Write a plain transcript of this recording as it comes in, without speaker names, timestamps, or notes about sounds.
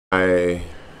I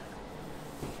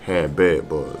had bed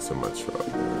bugs in my truck.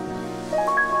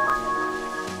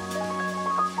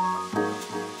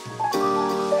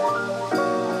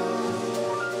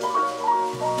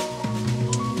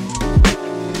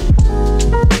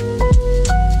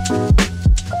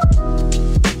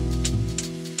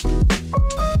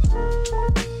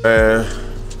 Man,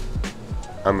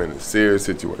 I'm in a serious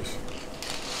situation.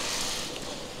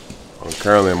 I'm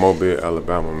currently in Mobile,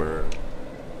 Alabama, man.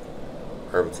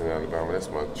 Irvington, Alabama. That's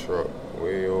my truck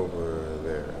way over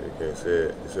there. You can't see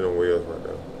it. It's in the wheels right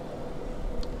now.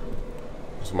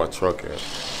 That's my truck at.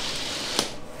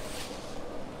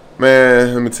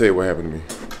 Man, let me tell you what happened to me.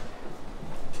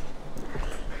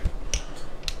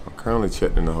 I'm currently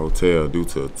checked in the hotel due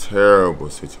to a terrible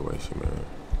situation, man.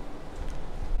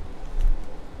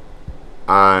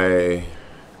 I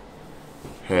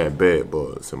had bed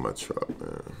bugs in my truck,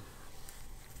 man.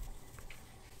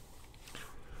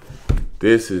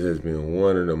 This has been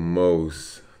one of the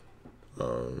most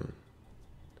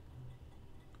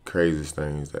craziest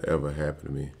things that ever happened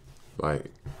to me. Like,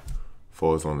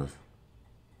 for us on a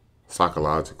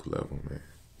psychological level, man.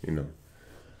 You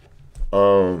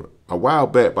know. A while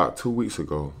back, about 2 weeks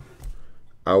ago,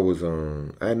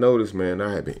 I noticed, man,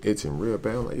 I had been itching real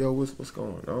bad. I'm like, yo, what's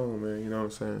going on, man? You know what I'm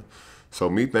saying? So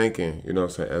me thinking, you know what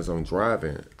I'm saying, as I'm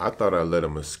driving, I thought I let a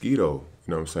mosquito,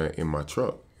 you know what I'm saying, in my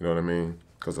truck. You know what I mean?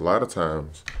 Because a lot of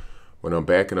times when I'm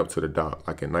backing up to the dock,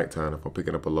 like at nighttime, if I'm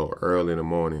picking up a load early in the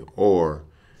morning, or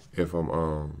if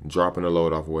I'm dropping a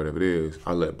load off or whatever it is,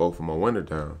 I let both of my windows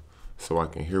down so I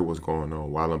can hear what's going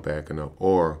on while I'm backing up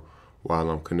or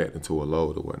while I'm connecting to a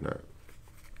load or whatnot.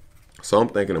 So I'm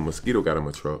thinking a mosquito got in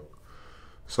my truck.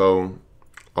 So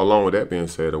along with that being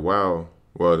said,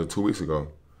 the 2 weeks ago,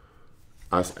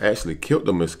 I actually killed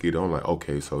the mosquito. I'm like,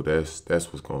 okay, so that's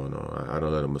what's going on. I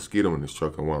don't let a mosquito in this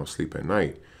truck, and while I'm sleeping at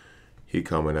night, he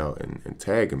coming out and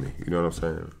tagging me. You know what I'm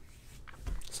saying?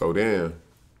 So then,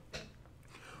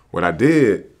 what I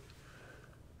did,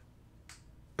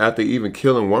 after even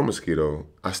killing one mosquito,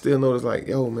 I still noticed like,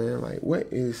 yo, man, like what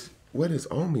is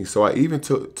on me? So I even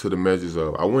took to the measures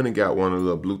of, I went and got one of the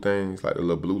little blue things, like the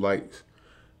little blue lights,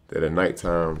 that at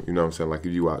nighttime, you know what I'm saying, like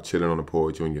if you out chilling on the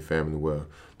porch, you and your family, well,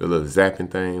 the little zapping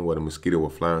thing where the mosquito will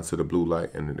fly into the blue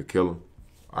light and then to kill them.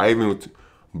 I even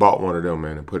bought one of them,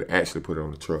 man, and actually put it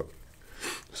on the truck.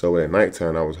 So at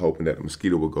nighttime, I was hoping that the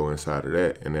mosquito would go inside of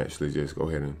that and actually just go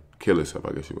ahead and kill itself,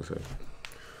 I guess you would say.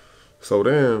 So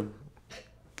then,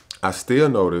 I still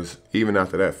noticed, even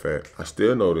after that fact, I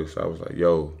was like,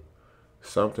 yo,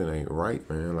 something ain't right,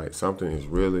 man. Like something is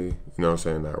really, you know what I'm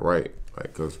saying, not right.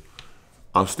 Like, cause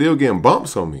I'm still getting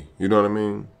bumps on me. You know what I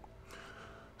mean?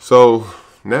 So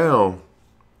now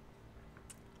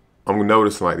I'm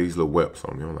noticing like these little whelps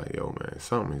on me. I'm like, yo, man,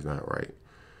 something's not right.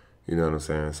 You know what I'm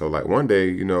saying? So like one day,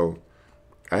 you know,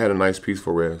 I had a nice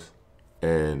peaceful rest.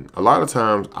 And a lot of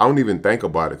times I don't even think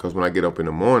about it because when I get up in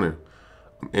the morning,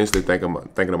 I'm instantly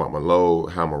thinking about my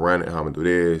load, how I'm gonna run it, how I'm gonna do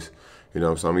this. You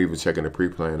know, so I'm even checking the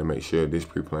pre-plan to make sure this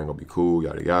pre-plan gonna be cool,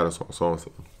 yada yada, so on, so on,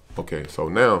 so on. Okay, so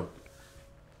now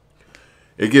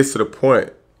it gets to the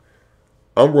point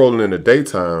I'm rolling in the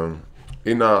daytime,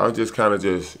 you know, I'm just kind of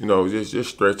just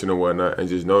stretching and whatnot, and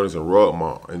just notice and rub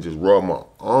my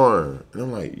arm, and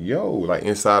I'm like, yo, like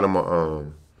inside of my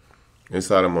my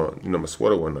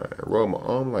sweater whatnot, and rub my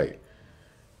arm, like,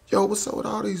 yo, what's up with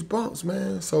all these bumps,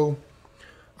 man? So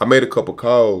I made a couple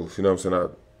calls, you know what I'm saying? I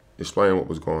explained what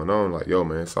was going on, like, yo,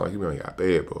 man, it sounds like you really got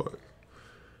bed bugs.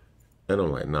 And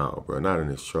I'm like, nah, bro, not in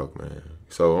this truck, man.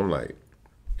 So I'm like,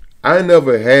 I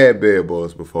never had bed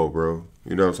bugs before, bro.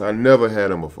 You know what I'm saying? I never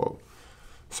had them before.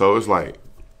 So it's like,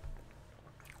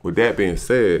 with that being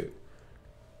said,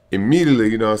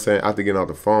 immediately, you know what I'm saying, after getting off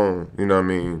the phone, you know what I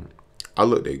mean, I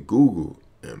looked at Google,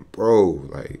 and bro,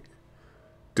 like,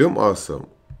 them are some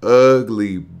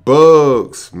ugly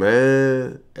bugs,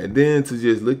 man. And then to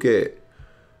just look at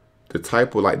the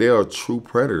type of, like, they are true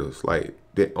predators. Like,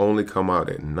 they only come out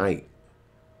at night.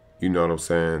 You know what I'm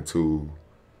saying? To,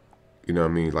 you know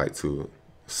what I mean? Like, to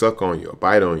suck on you or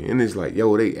bite on you. And it's like,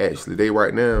 yo, they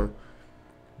right now,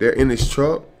 they're in this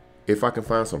truck. If I can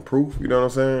find some proof, you know what I'm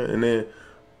saying? And then,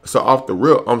 so off the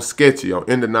rip, I'm sketchy. I'm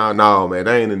in denial. No, man,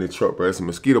 they ain't in the truck, bro. It's a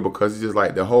mosquito, because it's just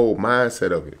like the whole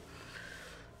mindset of it.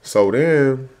 So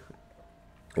then,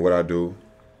 what I do,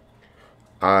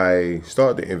 I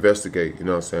start to investigate, you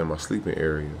know what I'm saying, my sleeping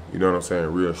area. You know what I'm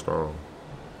saying? Real strong.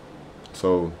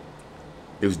 So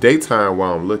it's daytime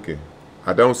while I'm looking.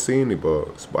 I don't see any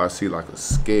bugs, but I see like a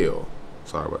scale.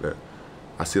 Sorry about that.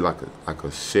 I see like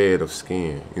a shed of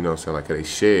skin. You know what I'm saying? Like they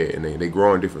shed, and they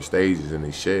grow in different stages, and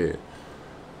they shed.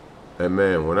 And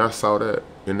man, when I saw that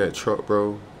in that truck,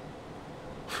 bro,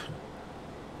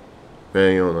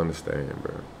 Man, you don't understand,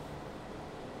 bro.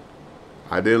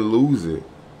 I didn't lose it,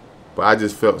 but I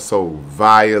just felt so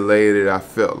violated. I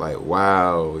felt like,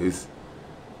 wow,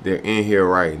 they're in here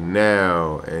right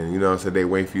now, and you know what I'm saying, they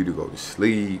wait for you to go to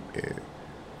sleep,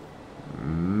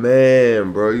 and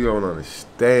man, bro, you don't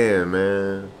understand,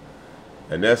 man.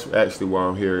 And that's actually why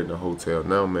I'm here in the hotel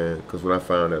now, man, because when I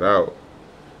found it out,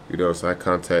 you know what I'm saying, I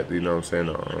contacted, you know what I'm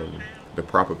saying, the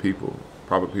proper people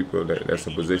that's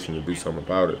in position to do something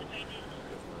about it.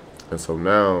 And so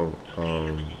now,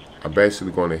 I'm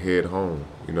basically going to head home,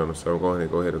 you know what I'm saying. I'm going to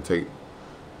go ahead and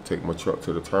take my truck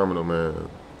to the terminal, man,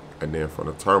 and then from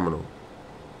the terminal,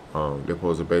 they're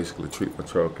supposed to basically treat my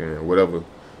truck and whatever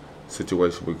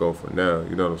situation we go from now,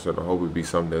 you know what I'm saying. I hope it be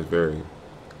something that's very,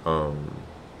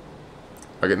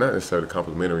 I get not necessarily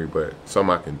complimentary, but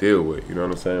something I can deal with, you know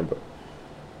what I'm saying. But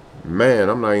man,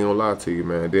 I'm not even gonna lie to you,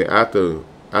 man. Then after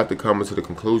coming to the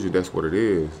conclusion that's what it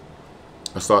is,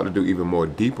 I started to do even more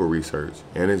deeper research,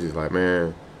 and it's just like,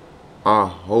 man, I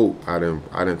hope I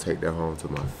didn't take that home to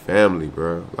my family,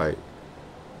 bro. Like,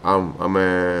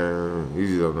 man, you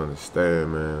just don't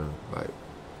understand, man. Like,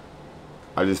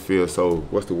 I just feel so,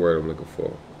 what's the word I'm looking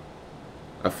for?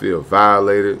 I feel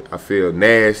violated. I feel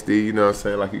nasty, you know what I'm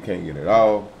saying? Like, you can't get it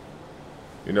off.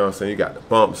 You know what I'm saying? You got the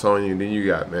bumps on you, and then you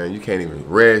got, man, you can't even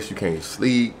rest. You can't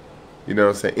sleep. You know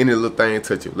what I'm saying? Any little thing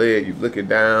touch your leg, you looking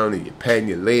down, and you're patting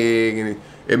your leg, and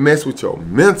it messes with your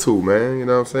mental, man. You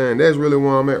know what I'm saying? That's really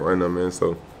where I'm at right now, man.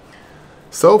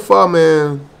 So far,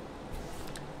 man,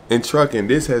 in trucking,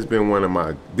 this has been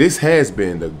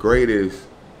the greatest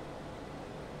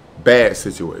bad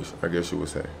situation, I guess you would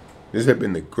say. This has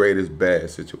been the greatest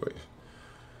bad situation.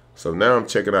 So now I'm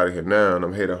checking out of here now, and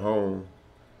I'm heading home.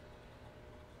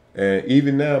 And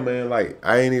even now, man, like,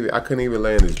 I couldn't even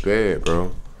lay in this bed,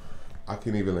 bro. I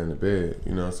couldn't even lay in the bed,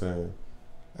 you know what I'm saying?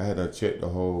 I had to check the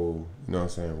whole, you know what I'm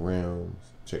saying, rims,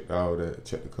 checked all that,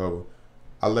 checked the cover.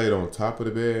 I laid on top of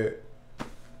the bed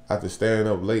after staying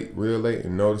up late, real late,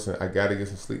 and noticing I gotta get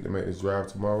some sleep to make this drive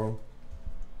tomorrow.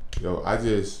 Yo, I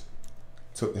just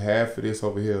took half of this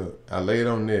over here. I laid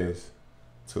on this,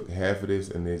 took half of this,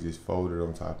 and then just folded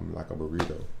on top of me like a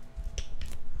burrito.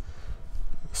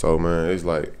 So, man, it's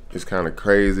like, it's kind of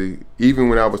crazy. Even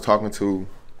when I was talking to,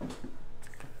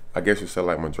 I guess you said,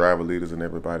 like, my driver leaders and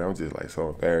everybody, I'm just, like, so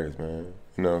embarrassed, man.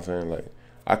 You know what I'm saying? Like,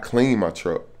 I cleaned my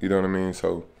truck, you know what I mean?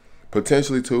 So,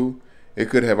 potentially, too, it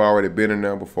could have already been in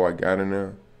there before I got in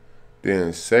there.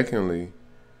 Then, secondly,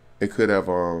 it could have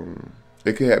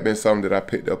been something that I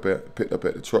picked up at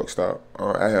the truck stop.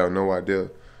 I have no idea.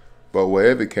 But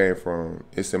wherever it came from,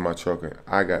 it's in my truck, and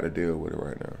I got to deal with it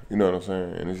right now. You know what I'm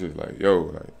saying? And it's just like, yo,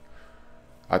 like,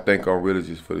 I think I'm really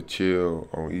just for the chill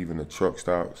on even the truck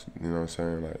stops. You know what I'm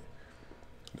saying? Like,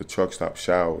 the truck stop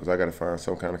showers. I got to find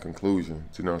some kind of conclusion,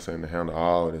 you know what I'm saying, to handle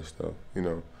all this stuff, you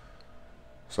know.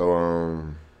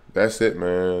 So, that's it,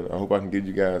 man. I hope I can give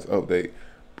you guys an update.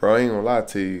 Bro, I ain't gonna lie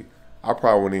to you. I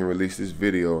probably wouldn't even release this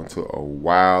video until a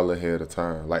while ahead of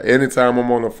time. Like, anytime I'm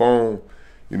on the phone,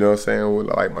 you know what I'm saying, with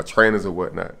like my trainers or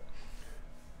whatnot,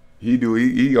 he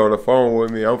on the phone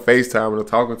with me. I'm FaceTiming and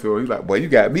talking to him. He's like, boy, you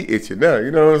got me itching now.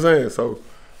 You know what I'm saying? So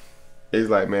it's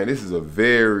like, man, this is a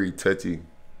very touchy,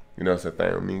 you know what I'm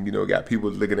saying, thing. I mean, you know, got people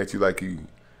looking at you like you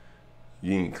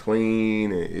ain't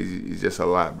clean, and it's just a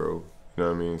lot, bro. You know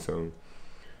what I mean? So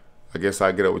I guess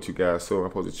I'll get up with you guys soon. I'm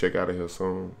supposed to check out of here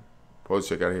soon. Supposed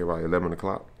to check out of here by 11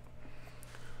 o'clock.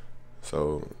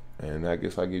 So, and I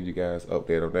guess I'll give you guys an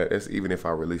update on that. That's even if I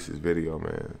release this video,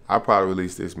 man. I'll probably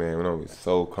release this, man, when I'm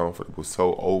so comfortable,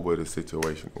 so over the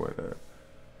situation and whatnot.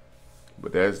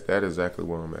 But that's exactly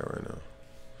where I'm at right now.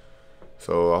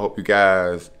 So I hope you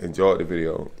guys enjoyed the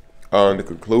video. The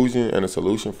conclusion and the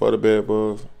solution for the bed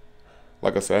bugs,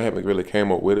 like I said, I haven't really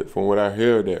came up with it. From what I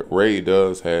hear, that Ray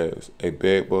has a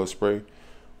bed bug spray.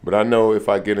 But I know if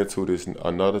I get into this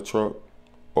another truck,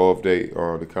 or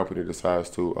if the company decides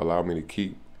to allow me to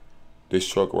keep this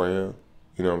truck right here,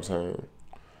 you know what I'm saying?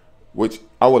 Which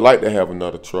I would like to have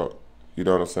another truck, you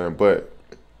know what I'm saying? But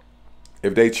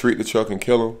if they treat the truck and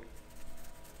kill them,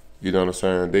 you know what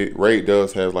I'm saying? Ray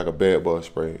has like a bed bug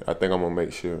spray. I think I'm gonna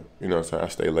make sure, you know what I'm saying, I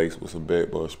stay laced with some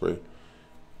bed bug spray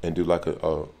and do like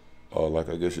like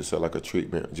I guess you said, like a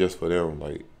treatment just for them,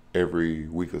 like every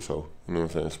week or so. You know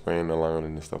what I'm saying? Spraying the line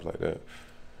and stuff like that.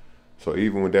 So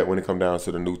even with that, when it come down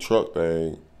to the new truck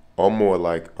thing, I'm more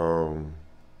like,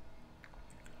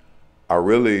 I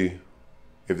really,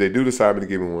 if they do decide to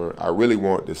give me one, I really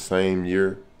want the same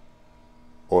year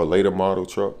or later model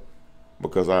truck,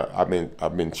 because I've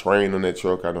been trained on that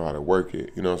truck. I know how to work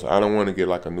it. You know, so I don't want to get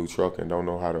like a new truck and don't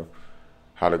know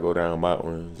how to go down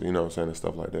mountains. You know what I'm saying, and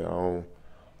stuff like that. I don't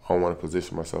want to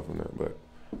position myself in that. But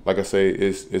like I say,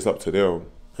 it's up to them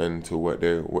and to what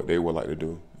they would like to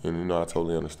do. And you know, I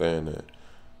totally understand that.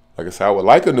 Like I said, I would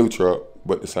like a new truck,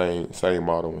 but the same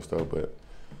model and stuff. But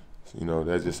you know,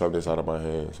 that's just something that's out of my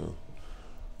hands. So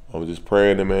I'm just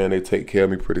praying that, man, they take care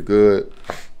of me pretty good,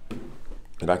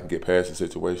 and I can get past the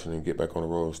situation and get back on the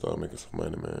road and start making some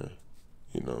money, man.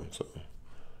 You know, so.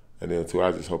 And then too,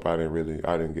 I just hope I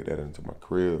didn't get that into my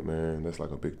crib, man. That's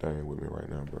like a big thing with me right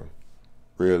now, bro.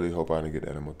 Really hope I didn't get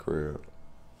that in my crib.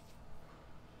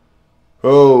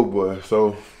 Oh boy,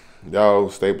 so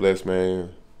y'all stay blessed, man.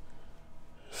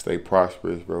 Stay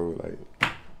prosperous, bro.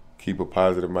 Like, keep a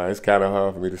positive mind. It's kind of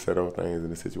hard for me to say those things in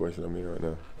the situation I'm in right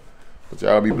now. But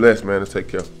y'all be blessed, man, and take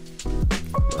care.